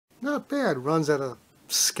Not bad. Runs at a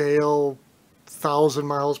scale 1,000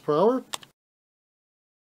 miles per hour.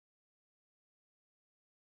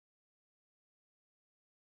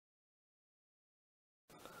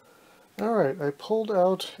 Alright, I pulled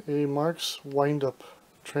out a Marx wind-up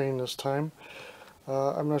train this time.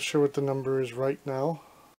 I'm not sure what the number is right now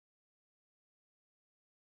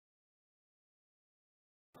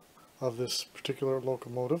of this particular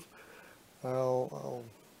locomotive. I'll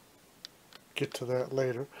get to that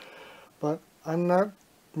later. But I'm not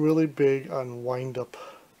really big on wind-up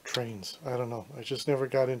trains. I don't know. I just never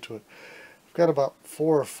got into it. I've got about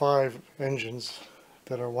 4 or 5 engines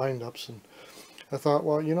that are wind-ups, and I thought,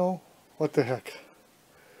 well, you know, what the heck?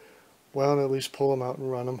 Why don't I at least pull them out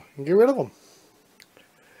and run them and get rid of them?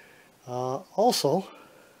 Also,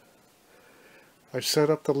 I've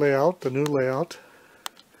set up the layout, the new layout,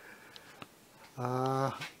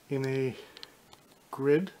 in a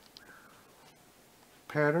grid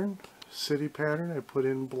pattern, city pattern. I put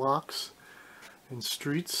in blocks and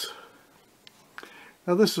streets.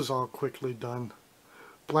 Now this is all quickly done.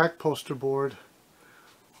 Black poster board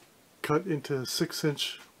cut into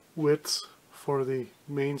 6-inch widths for the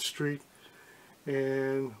main street,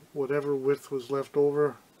 and whatever width was left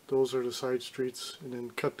over, those are the side streets, and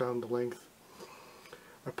then cut down the length.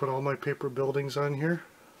 I put all my paper buildings on here,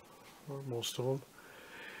 or most of them,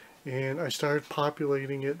 and I started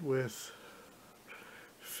populating it with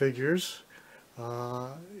figures.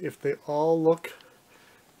 If they all look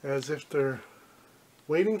as if they're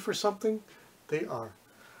waiting for something, they are.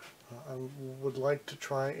 I would like to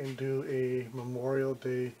try and do a Memorial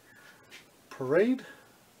Day parade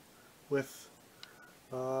with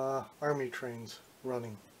army trains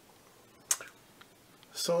running.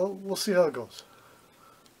 So we'll see how it goes.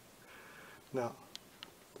 Now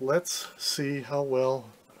let's see how well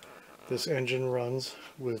this engine runs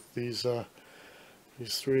with these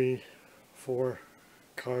 3, 4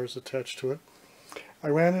 cars attached to it. I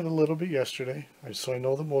ran it a little bit yesterday, so I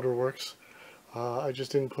know the motor works. I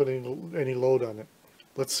just didn't put any load on it.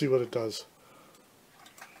 Let's see what it does.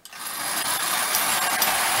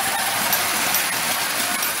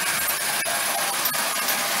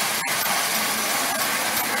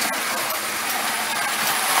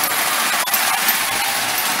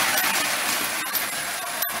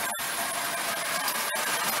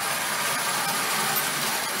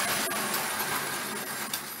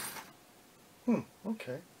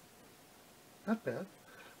 Okay. Not bad.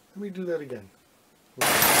 Let me do that again.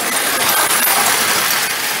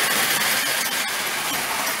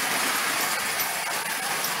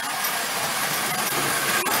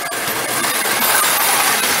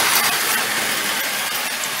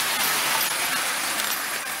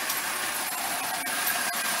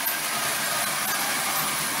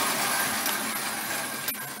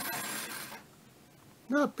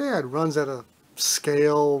 Not bad. Runs at a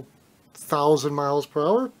scale 1,000 miles per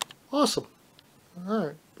hour. Awesome.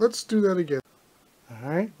 Alright, let's do that again.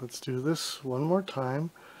 Alright, let's do this one more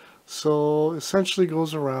time. So essentially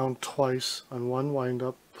goes around twice on one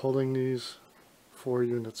wind-up, pulling these 4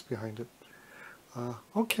 units behind it.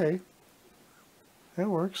 Okay, that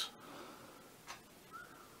works.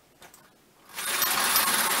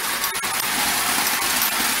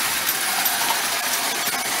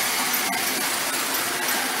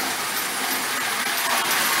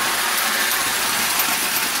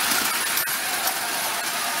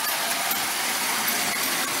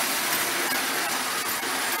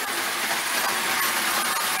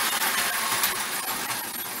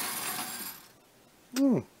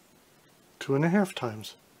 Hmm. 2.5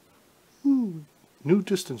 times. New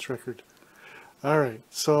distance record. Alright,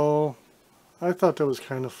 so I thought that was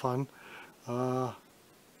kind of fun, but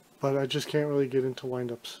I just can't really get into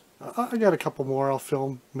wind-ups. I got a couple more I'll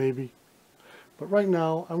film, maybe. But right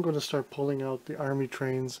now, I'm going to start pulling out the army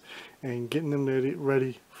trains and getting them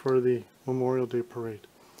ready for the Memorial Day parade.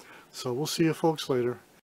 So we'll see you folks later.